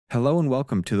Hello and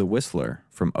welcome to The Whistler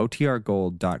from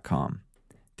OTRGold.com.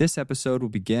 This episode will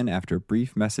begin after a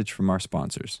brief message from our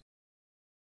sponsors.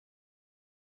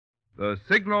 The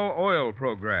Signal Oil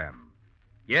Program.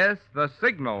 Yes, the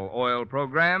Signal Oil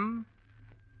Program.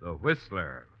 The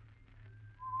Whistler.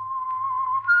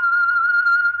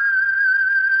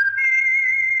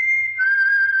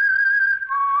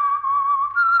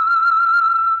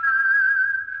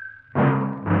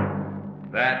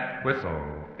 That whistle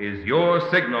is your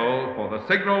signal for the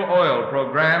Signal Oil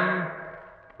Program,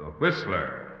 The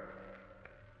Whistler.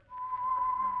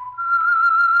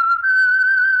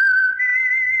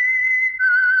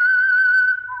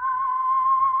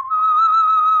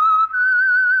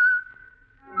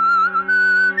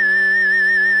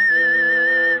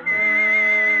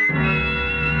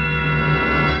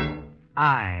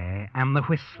 I am the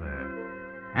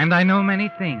Whistler, and I know many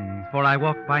things, for I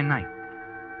walk by night.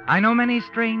 I know many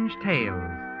strange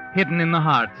tales hidden in the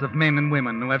hearts of men and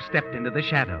women who have stepped into the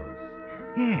shadows.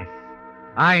 Yes,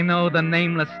 I know the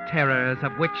nameless terrors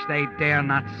of which they dare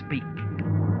not speak.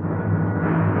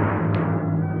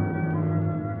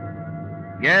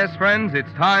 Yes, friends,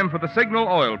 it's time for the Signal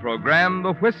Oil Program,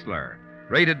 The Whistler,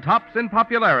 rated tops in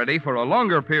popularity for a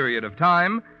longer period of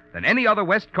time than any other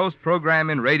West Coast program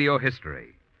in radio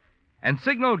history. And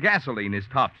Signal gasoline is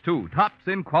tops, too, tops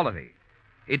in quality.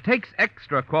 It takes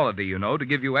extra quality, you know, to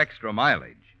give you extra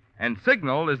mileage. And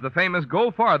Signal is the famous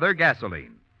Go Farther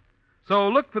gasoline. So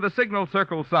look for the Signal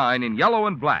Circle sign in yellow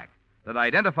and black that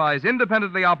identifies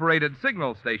independently operated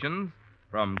signal stations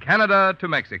from Canada to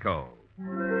Mexico.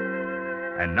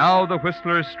 And now the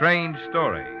Whistler's strange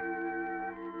story.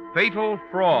 Fatal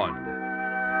Fraud.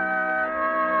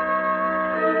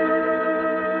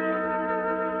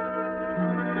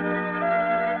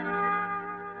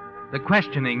 The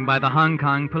questioning by the Hong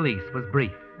Kong police was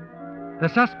brief. The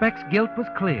suspect's guilt was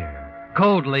clear,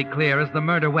 coldly clear as the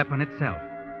murder weapon itself.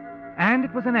 And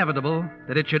it was inevitable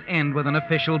that it should end with an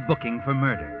official booking for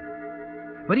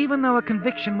murder. But even though a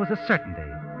conviction was a certainty,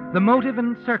 the motive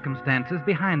and circumstances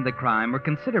behind the crime were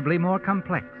considerably more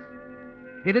complex.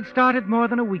 It had started more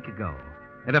than a week ago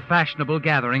at a fashionable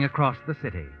gathering across the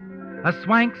city. A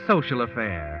swank social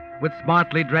affair with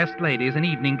smartly dressed ladies in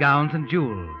evening gowns and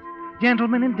jewels,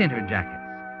 gentlemen in dinner jackets.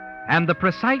 And the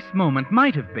precise moment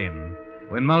might have been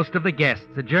when most of the guests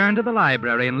adjourned to the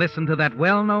library and listened to that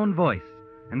well-known voice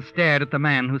and stared at the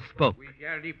man who spoke. We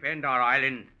shall defend our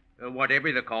island,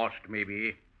 whatever the cost may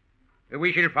be.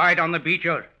 We shall fight on the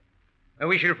beaches.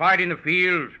 We shall fight in the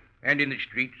fields and in the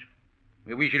streets.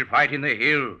 We shall fight in the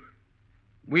hills.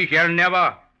 We shall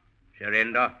never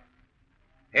surrender.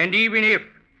 And even if,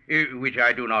 which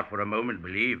I do not for a moment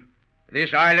believe,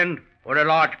 this island, or a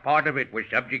large part of it, was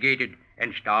subjugated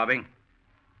and starving,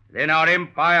 then our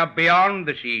empire beyond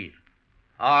the seas,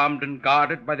 armed and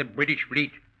guarded by the British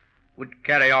fleet, would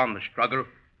carry on the struggle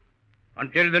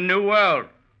until the New World,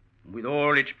 with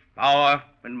all its power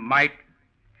and might,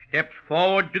 steps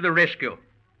forward to the rescue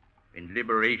and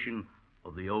liberation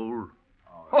of the old.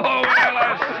 Oh, well,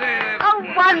 I say that.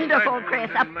 Oh, wonderful,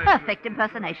 Chris. A perfect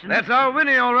impersonation. That's our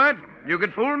Winnie, all right. You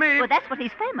could fool me. Well, that's what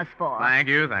he's famous for. Thank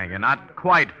you. Not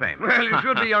quite famous. Well, you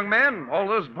should be, young man. All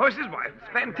those voices, why, it's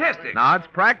fantastic. No, it's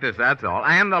practice, that's all.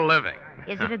 And the living.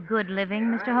 Is it a good living,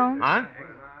 Mr. Holmes? Huh?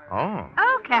 Oh.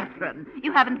 Oh, Catherine,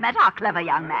 you haven't met our clever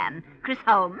young man. Chris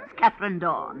Holmes, Catherine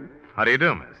Dawn. How do you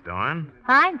do, Miss Dorn?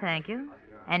 Fine, thank you.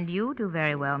 And you do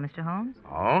very well, Mr. Holmes.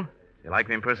 Oh? You like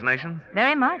the impersonation?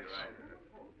 Very much.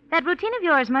 That routine of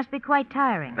yours must be quite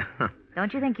tiring.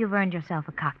 Don't you think you've earned yourself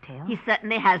a cocktail? He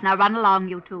certainly has. Now run along,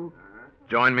 you two.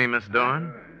 Join me, Miss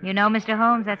Dorn? You know, Mr.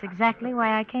 Holmes, that's exactly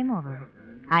why I came over.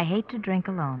 I hate to drink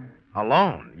alone.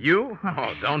 Alone? You?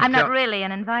 Oh, don't I'm tell... not really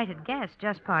an invited guest,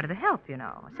 just part of the help, you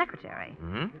know, a secretary.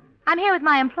 Hmm? I'm here with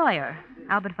my employer,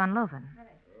 Albert van Loven.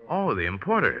 Oh, the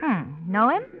importer. Know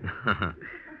him?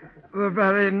 The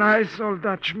very nice old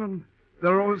Dutchman.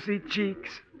 The rosy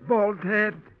cheeks, bald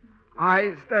head,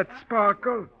 eyes that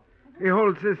sparkle. He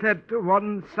holds his head to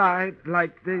one side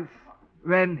like this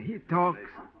when he talks.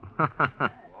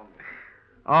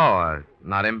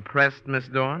 Not impressed, Miss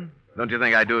Dorn? Don't you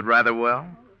think I do it rather well?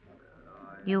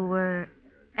 You were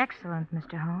excellent,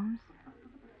 Mr. Holmes.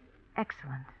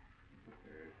 Excellent.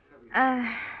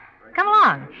 Come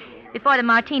along, before the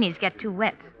martinis get too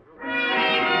wet.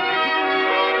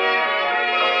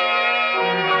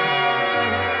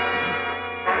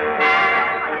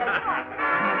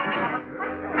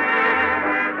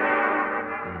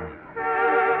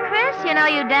 Chris, you know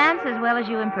you dance as well as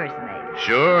you impersonate.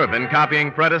 Sure, been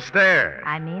copying Fred Astaire.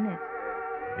 I mean it.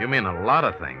 You mean a lot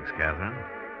of things, Catherine.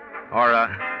 Or,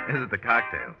 is it the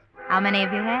cocktails? How many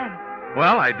have you had?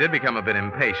 Well, I did become a bit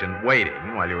impatient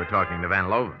waiting while you were talking to Van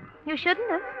Loven. You shouldn't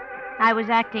have. I was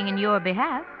acting in your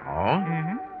behalf. Oh?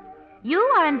 Mm-hmm. You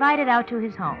are invited out to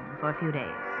his home for a few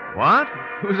days. What?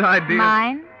 Whose idea?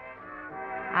 Mine.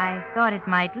 I thought it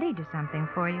might lead to something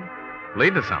for you.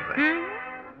 Lead to something?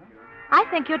 I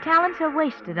think your talents are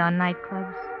wasted on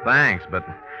nightclubs. Thanks, but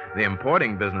the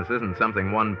importing business isn't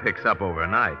something one picks up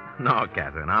overnight. No,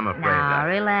 Catherine, I'm afraid Now,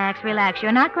 relax.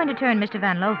 You're not going to turn Mr.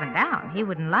 Van Loven down. He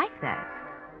wouldn't like that.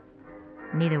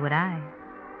 Neither would I.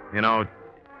 You know,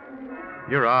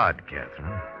 you're odd,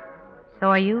 Catherine. So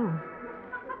are you.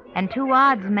 And two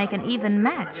odds make an even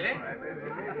match.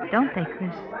 Don't they,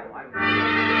 Chris?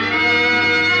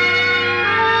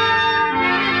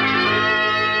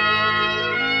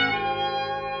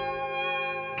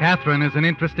 Catherine is an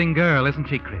interesting girl, isn't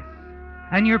she, Chris?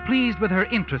 And you're pleased with her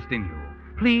interest in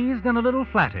you. Pleased and a little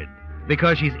flattered,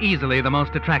 because she's easily the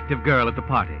most attractive girl at the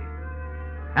party.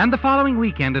 And the following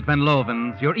weekend at Van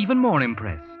Loven's, you're even more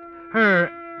impressed. Her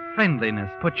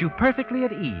friendliness puts you perfectly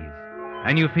at ease,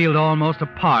 and you feel almost a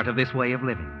part of this way of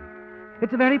living.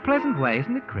 It's a very pleasant way,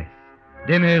 isn't it, Chris?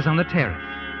 Dinners on the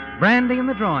terrace, brandy in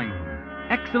the drawing room,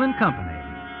 excellent company,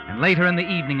 and later in the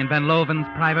evening in Van Loven's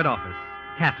private office,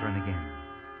 Catherine again.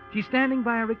 She's standing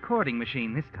by a recording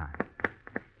machine this time.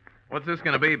 What's this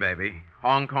going to be, baby?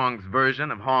 Hong Kong's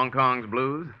version of Hong Kong's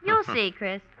blues? You'll see,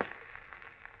 Chris.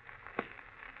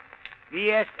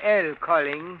 VSL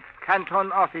calling,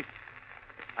 Canton office.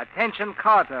 Attention,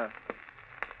 Carter.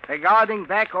 Regarding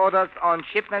back orders on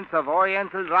shipments of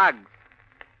Oriental rugs.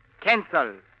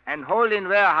 Cancel and hold in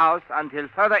warehouse until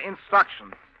further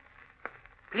instructions.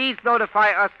 Please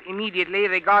notify us immediately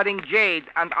regarding jade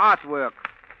and artwork.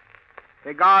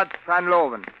 Regards, Van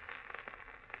Loven.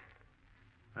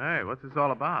 Hey, what's this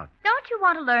all about? Don't you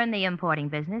want to learn the importing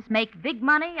business? Make big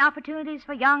money, opportunities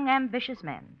for young, ambitious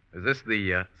men. Is this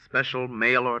the special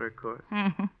mail order course?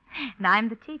 And I'm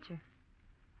the teacher.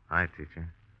 Hi,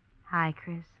 teacher. Hi,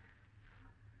 Chris.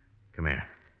 Come here.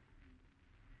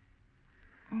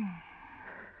 You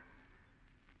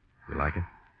like it?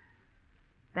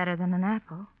 Better than an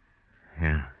apple.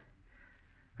 Yeah.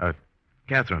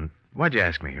 Catherine, why'd you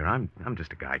ask me here? I'm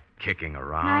just a guy kicking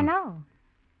around. I know.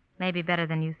 Maybe better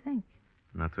than you think.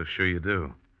 Not so sure you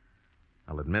do.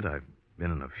 I'll admit I've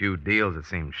been in a few deals that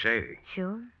seem shady.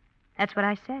 Sure. That's what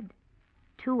I said.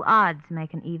 Two odds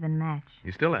make an even match.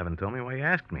 You still haven't told me why you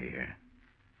asked me here.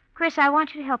 Chris, I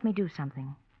want you to help me do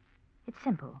something. It's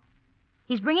simple.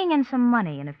 He's bringing in some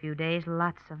money in a few days,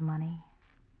 lots of money.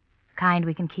 The kind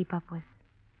we can keep up with.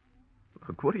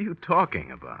 Look, what are you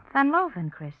talking about? Van Loven,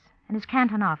 Chris, in his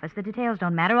Canton office. The details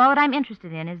don't matter. All that I'm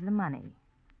interested in is the money.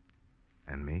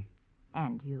 And me?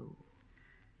 And you.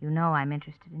 You know I'm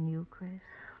interested in you, Chris.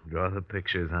 Draw the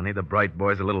pictures, honey. The bright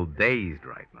boy's a little dazed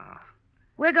right now.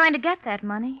 We're going to get that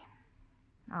money.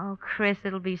 Oh, Chris,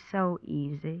 it'll be so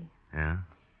easy. Yeah?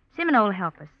 Simon will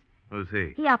help us. Who's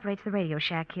he? He operates the radio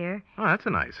shack here. Oh, that's a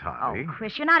nice hobby. Oh,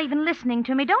 Chris, you're not even listening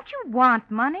to me. Don't you want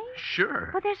money?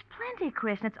 Sure. Well, there's plenty,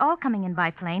 Chris, and it's all coming in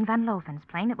by plane, Van Loven's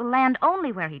plane. It will land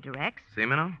only where he directs.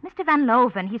 Semino? Mr. Van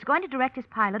Loven, he's going to direct his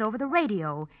pilot over the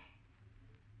radio.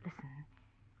 Listen,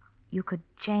 you could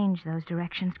change those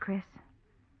directions, Chris.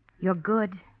 You're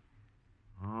good.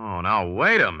 Oh, now,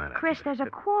 wait a minute. Chris, there's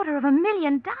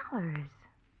 $250,000.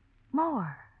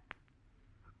 More.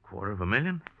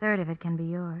 $250,000? A third of it can be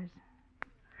yours.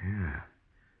 Yeah.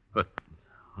 But,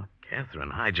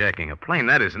 Catherine, hijacking a plane,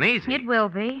 that isn't easy. It will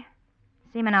be.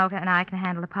 Seaman Olga and I can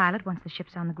handle the pilot once the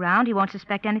ship's on the ground. He won't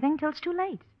suspect anything till it's too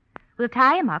late. We'll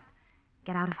tie him up,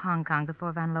 get out of Hong Kong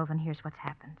before Van Loven hears what's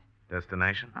happened.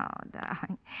 Destination? Oh,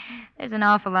 darling, there's an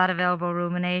awful lot of elbow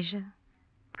room in Asia.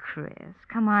 Chris,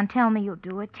 come on, tell me you'll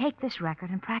do it. Take this record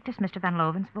and practice Mr. Van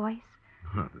Loven's voice.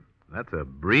 That's a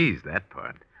breeze, that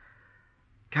part.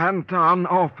 Canton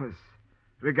office.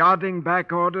 Regarding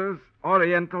back orders,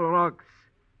 Oriental rugs.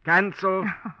 Cancel.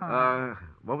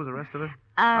 What was the rest of it?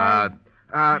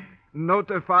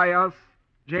 Notify us.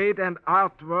 Jade and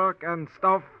artwork and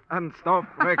stuff.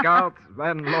 Regards,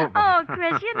 Van Loven. Oh,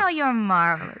 Chris, you know you're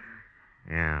marvelous.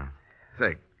 Yeah.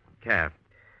 Say, Kath,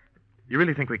 you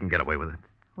really think we can get away with it?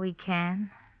 We can.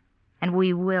 And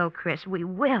we will, Chris. We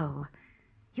will.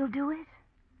 You'll do it?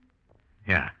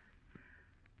 Yeah.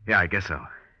 Yeah, I guess so.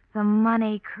 The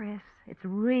money, Chris. It's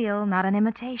real, not an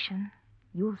imitation.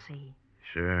 You'll see.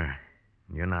 Sure.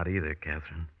 You're not either,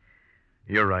 Catherine.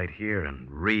 You're right here and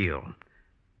real.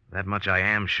 That much I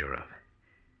am sure of.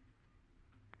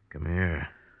 Come here.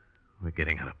 We're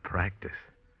getting out of practice.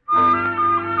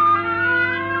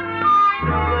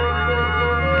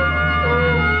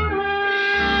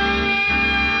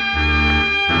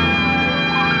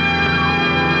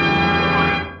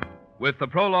 with the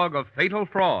prologue of Fatal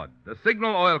Fraud, the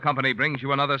Signal Oil Company brings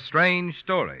you another strange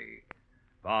story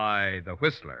by The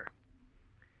Whistler.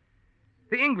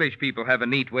 The English people have a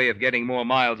neat way of getting more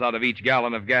miles out of each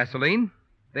gallon of gasoline.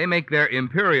 They make their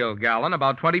imperial gallon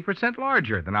about 20%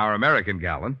 larger than our American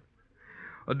gallon.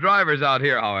 The drivers out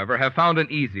here, however, have found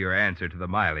an easier answer to the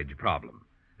mileage problem.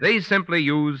 They simply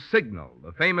use Signal,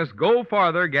 the famous Go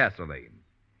Farther gasoline.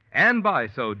 And by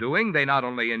so doing, they not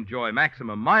only enjoy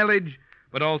maximum mileage,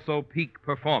 but also peak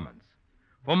performance.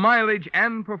 For mileage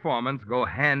and performance go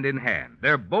hand in hand.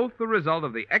 They're both the result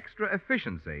of the extra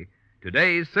efficiency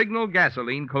today's Signal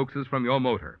gasoline coaxes from your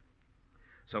motor.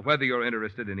 So whether you're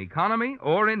interested in economy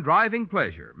or in driving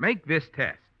pleasure, make this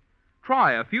test.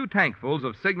 Try a few tankfuls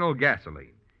of Signal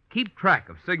gasoline. Keep track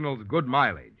of Signal's good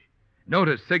mileage.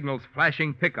 Notice Signal's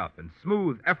flashing pickup and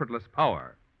smooth, effortless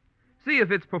power. See if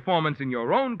its performance in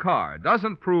your own car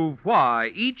doesn't prove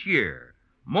why each year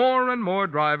more and more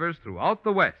drivers throughout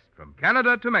the West, from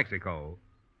Canada to Mexico,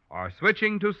 are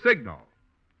switching to Signal,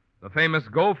 the famous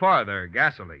Go Farther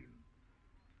gasoline.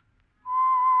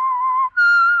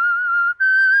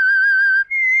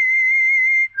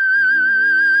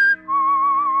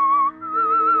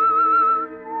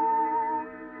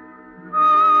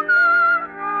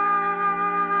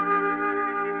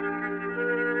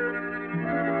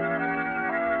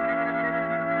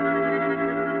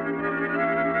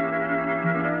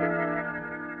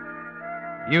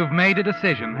 You've made a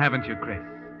decision, haven't you, Chris?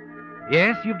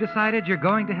 Yes, you've decided you're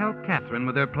going to help Catherine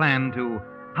with her plan to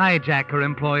hijack her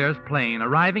employer's plane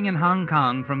arriving in Hong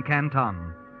Kong from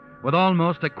Canton with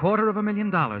almost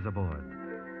 $250,000 aboard.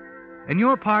 And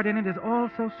your part in it is all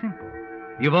so simple.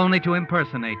 You've only to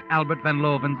impersonate Albert Van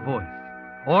Loven's voice.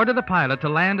 Order the pilot to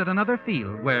land at another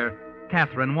field where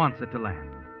Catherine wants it to land.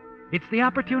 It's the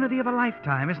opportunity of a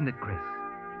lifetime, isn't it, Chris?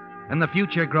 And the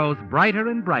future grows brighter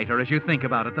and brighter as you think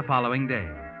about it the following day.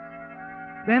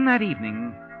 Then that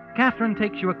evening, Catherine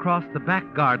takes you across the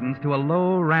back gardens to a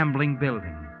low, rambling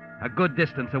building, a good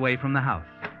distance away from the house.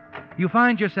 You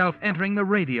find yourself entering the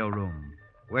radio room,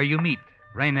 where you meet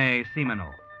Rene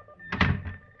Simoneau.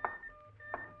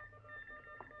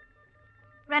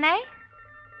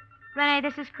 Rene,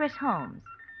 this is Chris Holmes.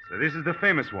 So this is the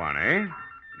famous one, eh?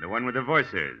 The one with the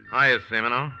voices. Hiya,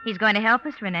 Simoneau. He's going to help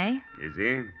us, Rene. Is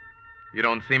he? You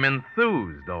don't seem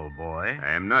enthused, old boy.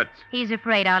 I am not. He's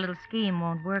afraid our little scheme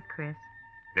won't work, Chris.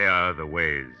 There are other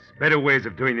ways. Better ways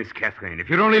of doing this, Catherine. If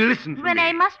you'd only listen to me.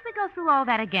 Rene, must we go through all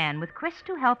that again? With Chris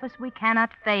to help us, we cannot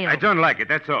fail. I don't like it,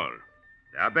 that's all.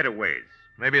 There are better ways.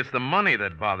 Maybe it's the money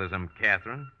that bothers him,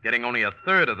 Catherine. Getting only a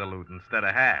third of the loot instead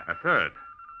of half. A third?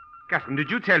 Catherine,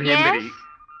 did you tell him that he... Yes.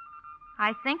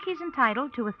 I think he's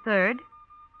entitled to a third.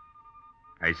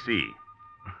 I see.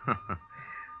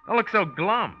 Don't look so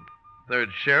glum. Third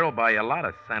share will buy you a lot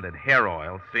of scented hair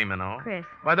oil, Simoneau. Chris.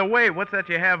 By the way, what's that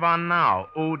you have on now?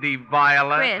 Eau de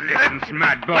Violet? Chris. Listen,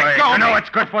 smart boy. I know what's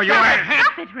good for you.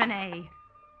 Stop it, Rene.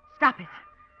 Stop it.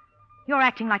 You're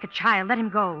acting like a child. Let him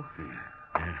go.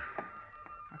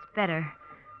 That's better.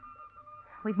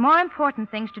 We've more important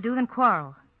things to do than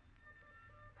quarrel.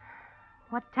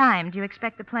 What time do you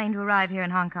expect the plane to arrive here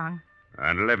in Hong Kong?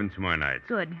 At 11 tomorrow night.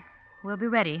 Good. We'll be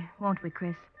ready, won't we,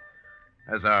 Chris?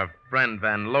 As our friend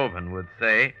Van Loven would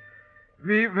say.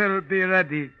 We will be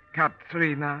ready,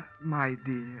 Katrina, my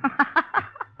dear.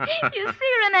 You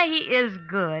see, Rene, he is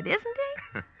good, isn't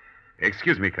he?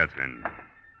 Excuse me, Catherine.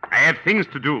 I have things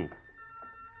to do.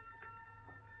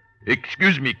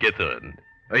 Excuse me, Catherine.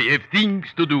 I have things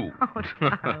to do. Oh,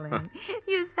 darling.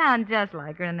 You sound just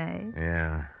like Rene.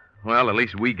 Yeah. Well, at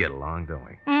least we get along, don't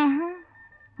we? Mm-hmm.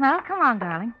 Well, come on,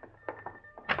 darling.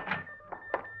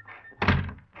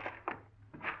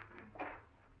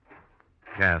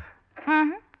 Kath,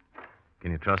 Mm-hmm.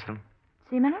 can you trust him?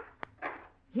 Simoneau?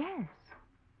 Yes.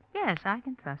 Yes, I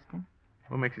can trust him.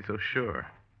 What makes you so sure?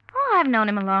 Oh, I've known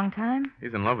him a long time.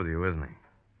 He's in love with you, isn't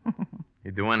he?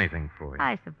 He'd do anything for you.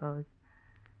 I suppose.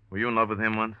 Were you in love with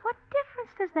him once? What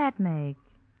difference does that make?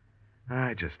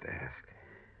 I just asked.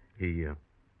 He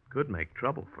could make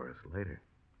trouble for us later.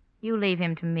 You leave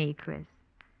him to me, Chris.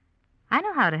 I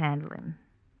know how to handle him.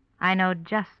 I know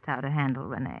just how to handle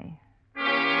Rene.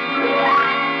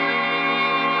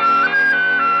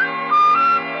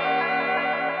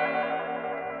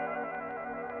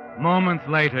 Moments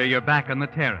later, you're back on the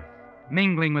terrace,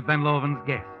 mingling with Van Loven's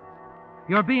guests.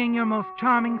 You're being your most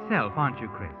charming self, aren't you,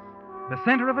 Chris? The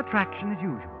center of attraction as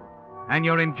usual. And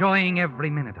you're enjoying every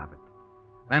minute of it.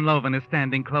 Van Loven is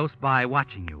standing close by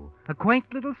watching you, a quaint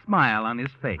little smile on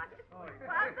his face.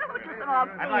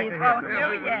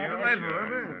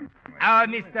 Our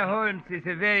Mr. Holmes is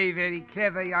a very, very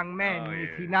clever young man, is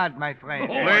he not, my friend?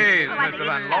 Please, Oh, I think Mr.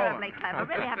 Van he's Loan. terribly clever.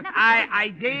 Really, I've never I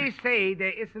dare say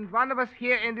there isn't one of us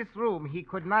here in this room he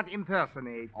could not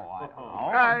impersonate.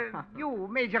 You,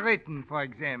 Major Ritten, for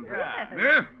example.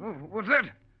 Yeah? Oh, what's that?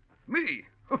 Me?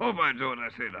 Oh, by George, I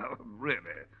say now. Really?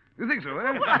 You think so,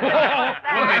 eh? Well,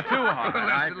 too hard.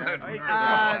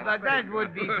 But that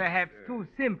would be perhaps too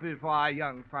simple for our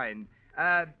young friend.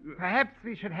 Perhaps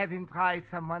we should have him try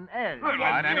someone else.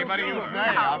 Anybody you say,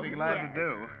 I'll be glad to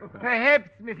do. Perhaps,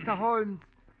 Mr. Holmes,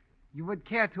 you would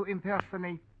care to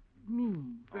impersonate me.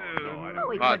 Oh,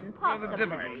 he couldn't possibly.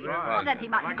 Well, then he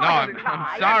might No, I'm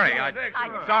sorry.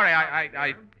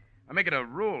 I make it a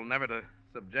rule never to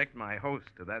subject my host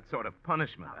to that sort of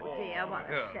punishment. Dear, what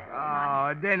a shame.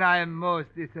 Oh, then I am most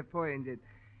disappointed.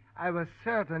 I was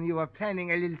certain you were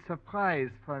planning a little surprise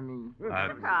for me.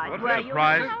 Surprise. What's Were the you,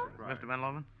 surprise, Mr. Mr. Van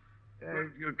Loven?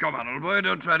 Come on, old boy.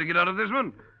 Don't try to get out of this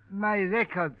one. My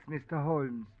records, Mr.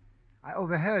 Holmes. I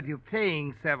overheard you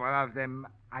playing several of them.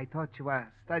 I thought you were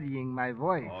studying my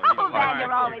voice. Oh, then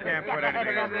you're always a step ahead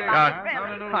of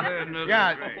everybody.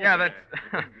 Yeah, that's...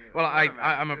 Well,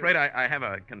 I'm afraid I have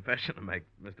a confession to make,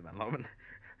 Mr. Van Loven.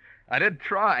 I did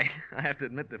try. I have to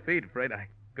admit defeat. Afraid I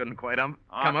couldn't quite come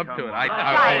up to it.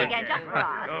 Try again, just for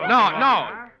us.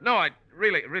 No,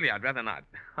 I'd rather not.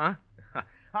 Huh?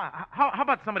 How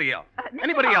about somebody else? Mr.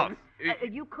 Anybody Holmes, else?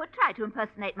 you could try to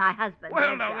impersonate my husband.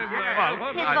 Well, now,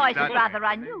 His voice is rather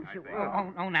unusual.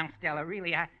 Oh, now, Stella,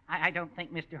 really, I don't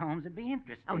think Mr. Holmes would be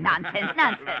interested. Oh, nonsense.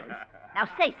 Now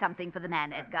say something for the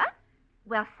man, Edgar.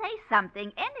 Well, say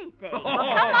something, anything. Well,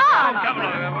 come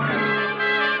on.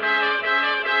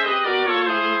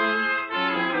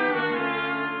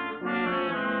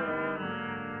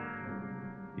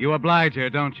 You oblige her,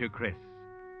 don't you, Chris?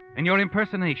 And your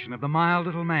impersonation of the mild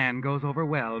little man goes over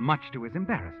well, much to his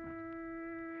embarrassment.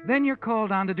 Then you're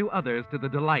called on to do others to the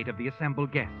delight of the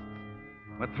assembled guests.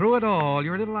 But through it all,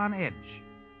 you're a little on edge.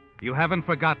 You haven't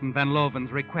forgotten Van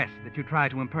Loven's request that you try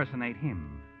to impersonate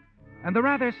him, and the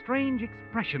rather strange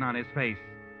expression on his face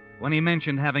when he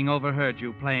mentioned having overheard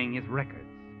you playing his records.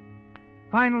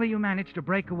 Finally, you manage to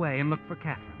break away and look for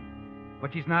Catherine,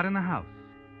 but she's not in the house,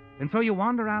 and so you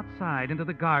wander outside into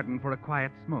the garden for a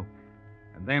quiet smoke.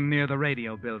 And then near the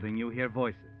radio building, you hear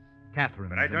voices. Catherine.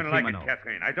 But I don't like it,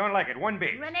 Catherine. I don't like it one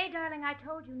bit. Renee, darling, I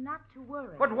told you not to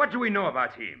worry. But what do we know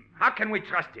about him? How can we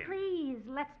trust him? Please,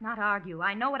 let's not argue.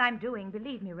 I know what I'm doing.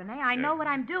 Believe me, Renee, I know what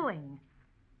I'm doing.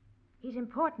 He's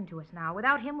important to us now.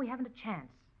 Without him, we haven't a chance.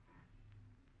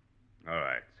 All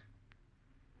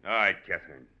right,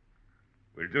 Catherine.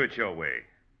 We'll do it your way.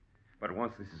 But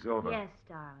once this is over... Yes,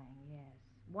 darling, yes.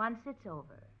 Once it's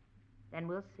over, then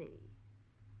we'll see.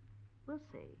 We'll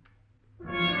see.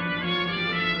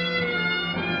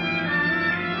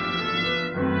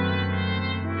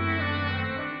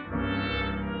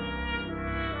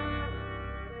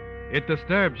 It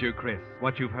disturbs you, Chris,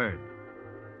 what you've heard.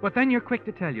 But then you're quick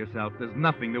to tell yourself there's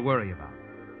nothing to worry about.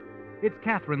 It's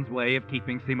Catherine's way of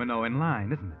keeping Simoneau in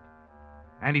line, isn't it?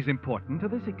 And he's important to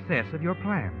the success of your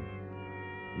plan.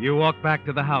 You walk back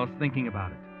to the house thinking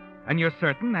about it, and you're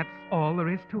certain that's all there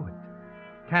is to it.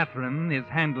 Catherine is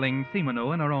handling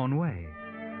Simoneau in her own way.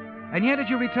 And yet, as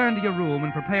you return to your room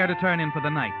and prepare to turn in for the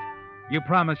night, you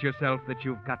promise yourself that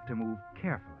you've got to move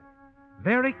carefully,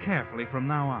 very carefully from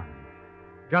now on,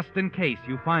 just in case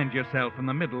you find yourself in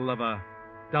the middle of a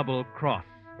double cross.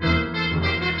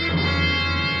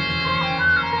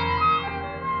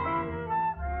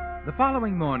 The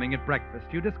following morning at breakfast,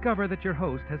 you discover that your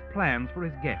host has plans for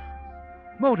his guests.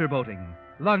 Motorboating,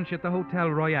 lunch at the Hotel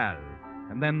Royal,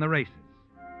 and then the races.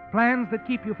 Plans that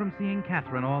keep you from seeing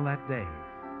Catherine all that day.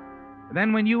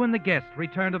 Then when you and the guests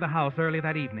return to the house early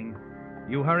that evening,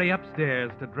 you hurry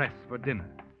upstairs to dress for dinner.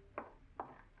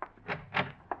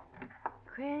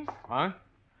 Chris? Huh?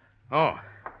 Oh,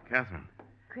 Catherine.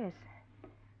 Chris,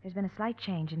 there's been a slight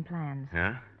change in plans.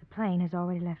 Yeah? The plane has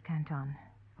already left Canton.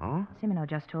 Oh? Simoneau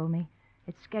just told me.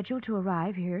 It's scheduled to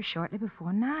arrive here shortly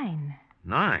before 9.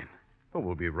 9? Well,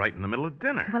 we'll be right in the middle of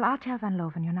dinner. Well, I'll tell Van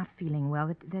Loven you're not feeling well,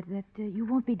 that you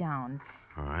won't be down.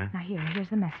 All right. Now, here's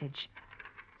the message.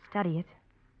 Study it.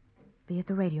 Be at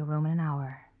the radio room in an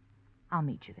hour. I'll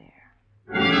meet you there.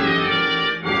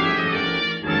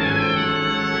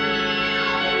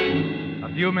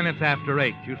 A few minutes after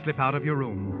 8, you slip out of your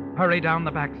room, hurry down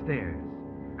the back stairs.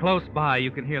 Close by,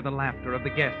 you can hear the laughter of the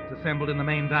guests assembled in the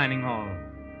main dining hall.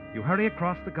 You hurry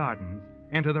across the gardens,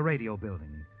 enter the radio building.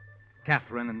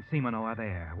 Catherine and Simoneau are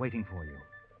there, waiting for you.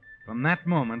 From that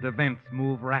moment, events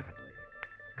move rapidly.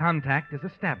 Contact is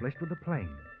established with the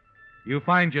plane. You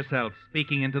find yourself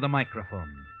speaking into the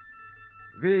microphone.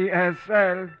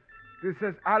 VSL, This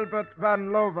is Albert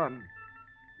Van Loven.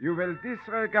 You will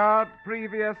disregard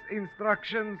previous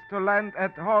instructions to land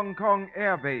at Hong Kong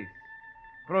Air Base.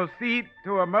 Proceed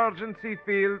to emergency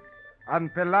field on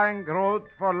Pelang Road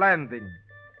for landing.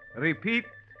 Repeat,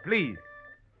 please.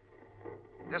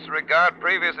 Disregard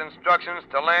previous instructions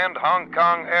to land Hong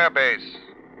Kong Air Base.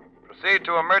 Proceed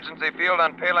to emergency field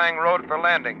on Pelang Road for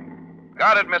landing.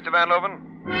 Got it, Mr. Van Loven.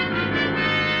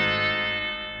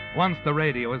 Once the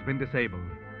radio has been disabled,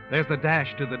 there's the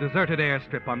dash to the deserted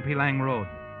airstrip on Pelang Road.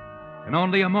 And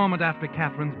only a moment after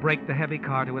Catherine's brake the heavy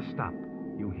car to a stop,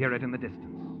 you hear it in the distance.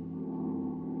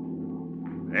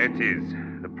 There it is,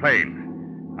 the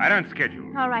plane. Right on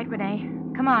schedule. All right, Renee.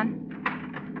 Come on.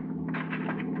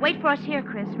 Wait for us here,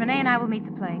 Chris. Renee and I will meet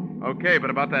the plane. Okay, but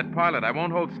about that pilot, I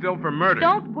won't hold still for murder.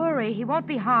 Don't worry. He won't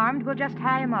be harmed. We'll just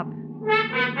tie him up.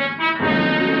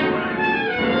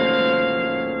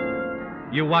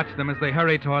 You watch them as they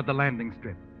hurry toward the landing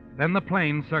strip. Then the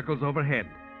plane circles overhead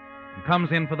and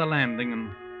comes in for the landing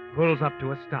and pulls up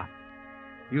to a stop.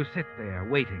 You sit there,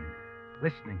 waiting,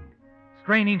 listening,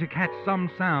 straining to catch some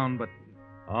sound, but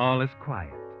all is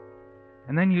quiet.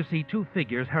 And then you see two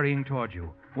figures hurrying toward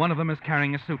you. One of them is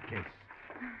carrying a suitcase.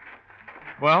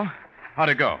 Well, how'd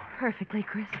it go? Perfectly,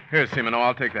 Chris. Here, Simino,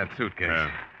 I'll take that suitcase.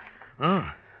 Oh,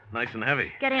 nice and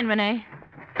heavy. Get in, Renee.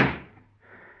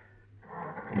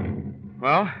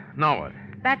 Well, now what?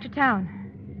 Back to town.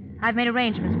 I've made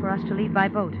arrangements for us to leave by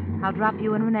boat. I'll drop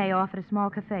you and Renee off at a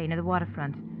small cafe near the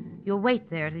waterfront. You'll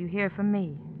wait there till you hear from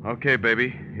me. Okay,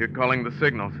 baby. You're calling the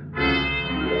signals.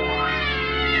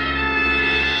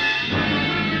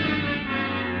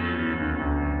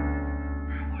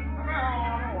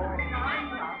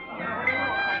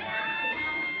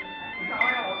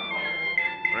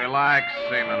 Relax,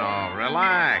 Simino.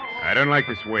 Relax. I don't like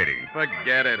this waiting.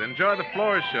 Forget it. Enjoy the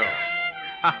floor show.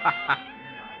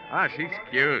 Ah, she's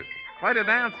cute. Quite a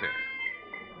dancer.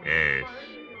 Yes,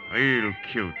 real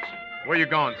cute. Where you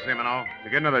going, Simino? To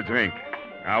get another drink.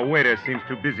 Our waiter seems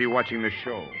too busy watching the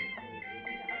show.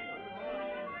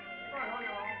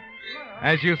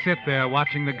 As you sit there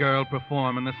watching the girl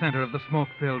perform in the center of the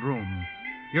smoke-filled room,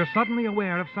 you're suddenly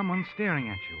aware of someone staring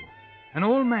at you. An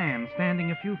old man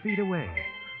standing a few feet away,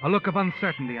 a look of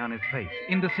uncertainty on his face,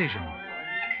 indecision.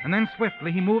 And then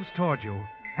swiftly he moves toward you,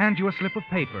 hands you a slip of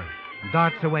paper, and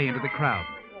darts away into the crowd.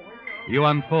 You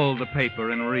unfold the paper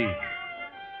and read.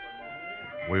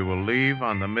 We will leave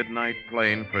on the midnight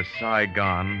plane for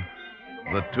Saigon,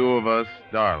 the two of us,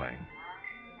 darling.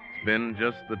 It's been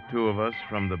just the two of us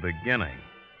from the beginning.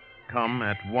 Come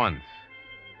at once.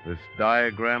 This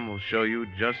diagram will show you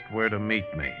just where to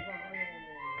meet me.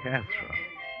 Catherine.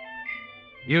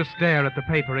 You stare at the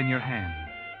paper in your hand,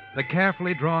 the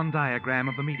carefully drawn diagram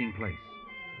of the meeting place,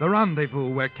 the rendezvous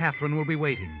where Catherine will be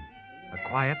waiting, a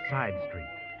quiet side street.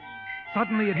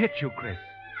 Suddenly it hits you, Chris.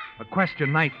 A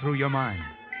question night through your mind.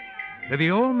 Did the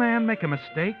old man make a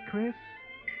mistake, Chris?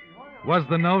 Was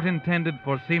the note intended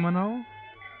for Simino?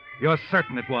 You're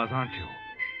certain it was, aren't you?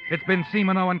 It's been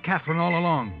Simino and Catherine all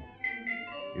along.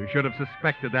 You should have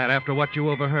suspected that after what you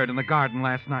overheard in the garden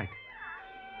last night.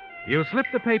 You slip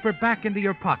the paper back into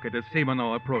your pocket as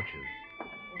Simino approaches.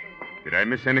 Did I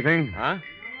miss anything? Huh?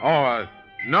 Oh,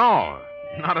 no.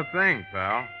 Not a thing,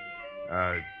 pal.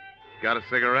 Got a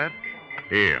cigarette?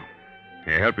 Here,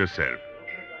 help yourself.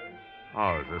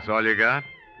 Oh, is this all you got?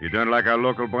 You don't like our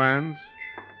local brands?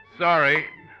 Sorry.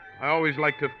 I always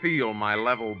like to feel my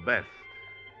level best.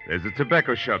 There's a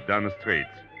tobacco shop down the street,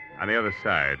 on the other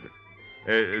side.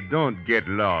 Don't get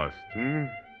lost, hmm?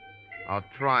 I'll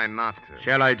try not to.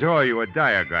 Shall I draw you a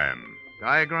diagram?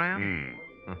 Diagram?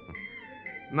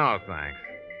 No, thanks.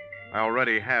 I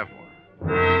already have one.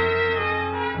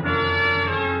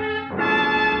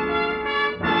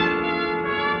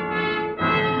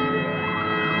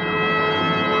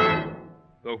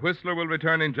 The Whistler will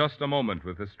return in just a moment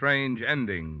with a strange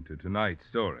ending to tonight's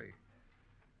story.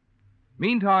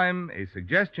 Meantime, a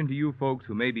suggestion to you folks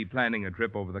who may be planning a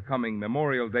trip over the coming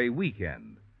Memorial Day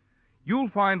weekend. You'll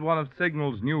find one of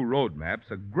Signal's new road maps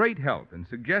a great help in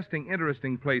suggesting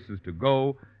interesting places to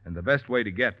go and the best way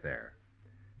to get there.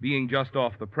 Being just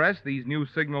off the press, these new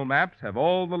Signal maps have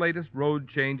all the latest road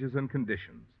changes and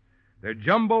conditions. They're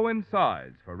jumbo in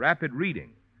size for rapid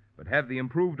reading, but have the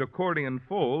improved accordion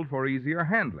fold for easier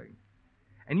handling.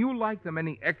 And you'll like the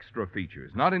many extra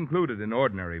features not included in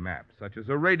ordinary maps, such as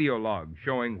a radio log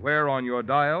showing where on your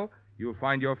dial you'll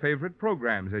find your favorite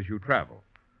programs as you travel,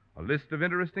 a list of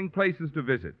interesting places to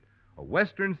visit, a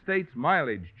Western States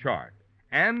mileage chart,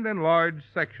 and enlarged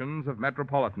sections of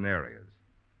metropolitan areas.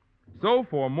 So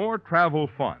for more travel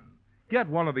fun, get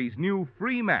one of these new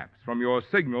free maps from your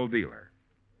Signal dealer.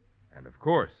 And, of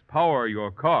course, power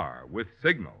your car with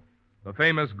Signal, the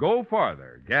famous Go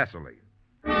Farther gasoline.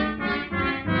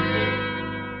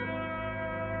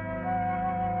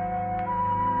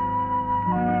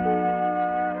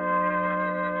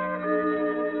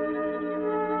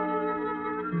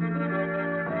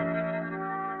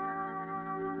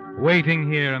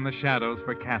 Waiting here in the shadows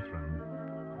for Catherine,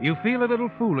 you feel a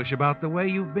little foolish about the way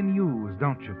you've been used,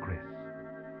 don't you, Chris?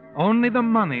 Only the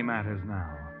money matters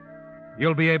now.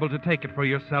 You'll be able to take it for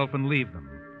yourself and leave them,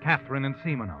 Catherine and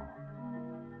Simino.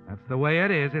 That's the way it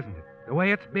is, isn't it? The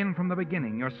way it's been from the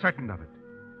beginning. You're certain of it.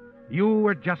 You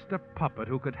were just a puppet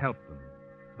who could help them.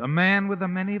 The man with the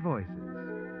many voices,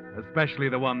 especially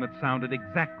the one that sounded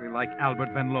exactly like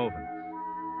Albert Van Loven's.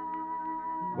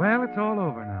 Well, it's all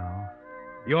over now.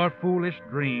 Your foolish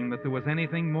dream that there was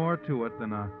anything more to it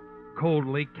than a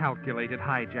coldly calculated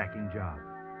hijacking job.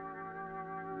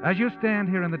 As you stand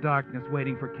here in the darkness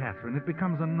waiting for Catherine, it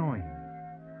becomes annoying.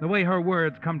 The way her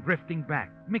words come drifting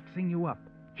back, mixing you up,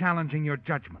 challenging your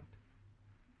judgment.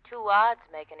 2 odds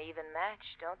make an even match,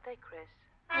 don't they, Chris?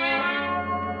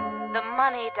 The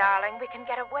money, darling, we can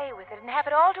get away with it and have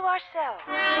it all to ourselves.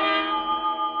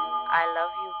 I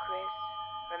love you, Chris.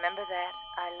 Remember that.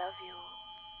 I love you.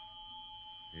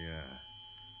 Yeah.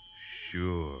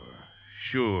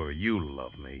 Sure, you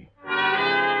love me.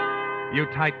 You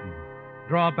tighten,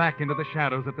 draw back into the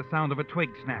shadows at the sound of a twig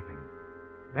snapping.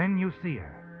 Then you see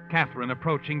her, Catherine,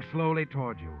 approaching slowly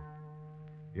toward you.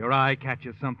 Your eye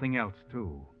catches something else,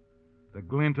 too. The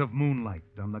glint of moonlight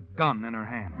on the gun in her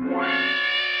hand.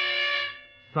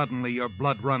 Suddenly, your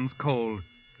blood runs cold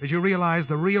as you realize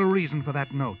the real reason for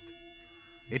that note.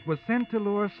 It was sent to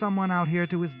lure someone out here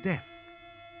to his death.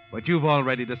 But you've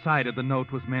already decided the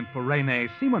note was meant for Rene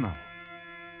Simino.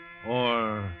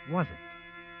 Or was it?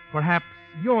 Perhaps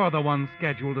you're the one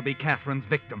scheduled to be Catherine's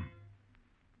victim.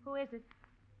 Who is it?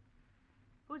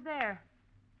 Who's there?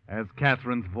 As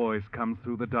Catherine's voice comes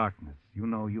through the darkness, you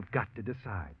know you've got to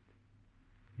decide.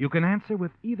 You can answer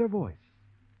with either voice,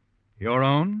 your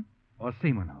own or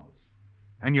Simino's,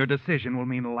 and your decision will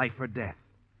mean life or death.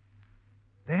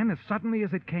 Then, as suddenly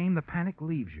as it came, the panic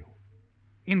leaves you.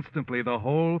 Instantly, the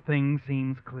whole thing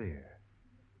seems clear.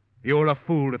 You're a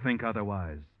fool to think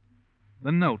otherwise.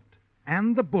 The note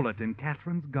and the bullet in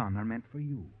Catherine's gun are meant for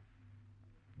you.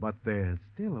 But there's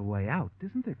still a way out,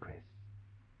 isn't there, Chris?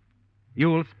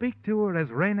 You'll speak to her as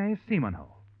Rene Simino.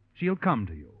 She'll come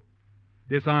to you.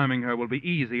 Disarming her will be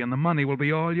easy, and the money will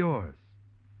be all yours.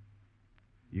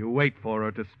 You wait for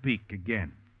her to speak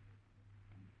again.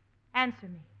 Answer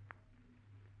me.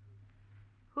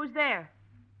 Who's there?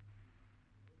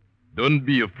 Don't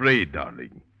be afraid,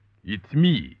 darling. It's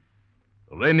me,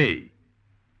 Rene.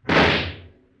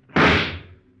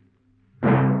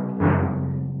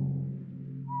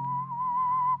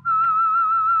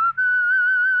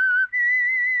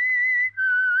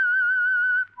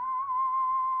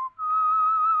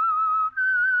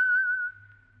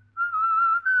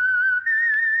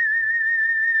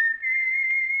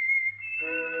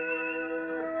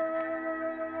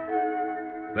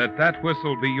 Let that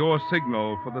whistle be your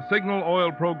signal for the Signal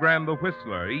Oil program, The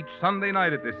Whistler, each Sunday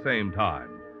night at this same time.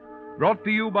 Brought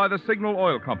to you by the Signal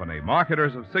Oil Company,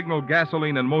 marketers of Signal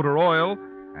gasoline and motor oil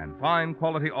and fine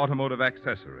quality automotive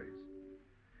accessories.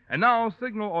 And now,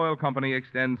 Signal Oil Company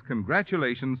extends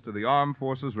congratulations to the Armed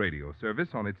Forces Radio Service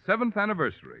on its 7th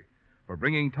anniversary for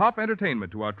bringing top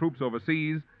entertainment to our troops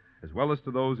overseas, as well as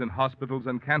to those in hospitals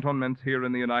and cantonments here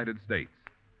in the United States.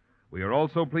 We are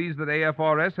also pleased that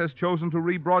AFRS has chosen to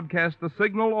rebroadcast the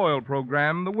Signal Oil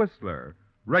program, The Whistler,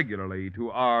 regularly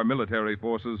to our military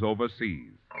forces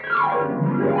overseas.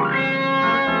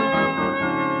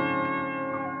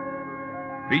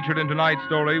 Featured in tonight's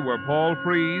story were Paul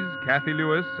Frees, Kathy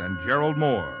Lewis, and Gerald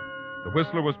Moore. The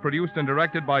Whistler was produced and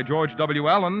directed by George W.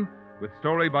 Allen, with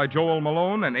story by Joel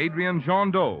Malone and Adrian Jean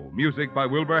Doe, music by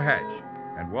Wilbur Hatch,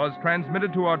 and was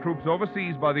transmitted to our troops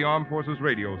overseas by the Armed Forces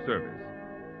Radio Service.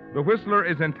 The Whistler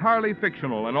is entirely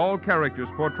fictional, and all characters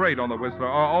portrayed on The Whistler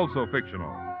are also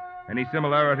fictional. Any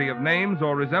similarity of names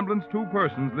or resemblance to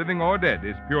persons, living or dead,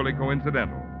 is purely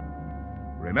coincidental.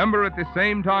 Remember at the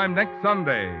same time next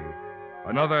Sunday,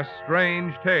 another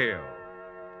strange tale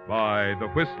by The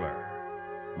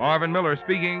Whistler. Marvin Miller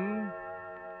speaking.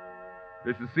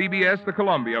 This is CBS, the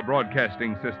Columbia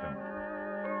Broadcasting System.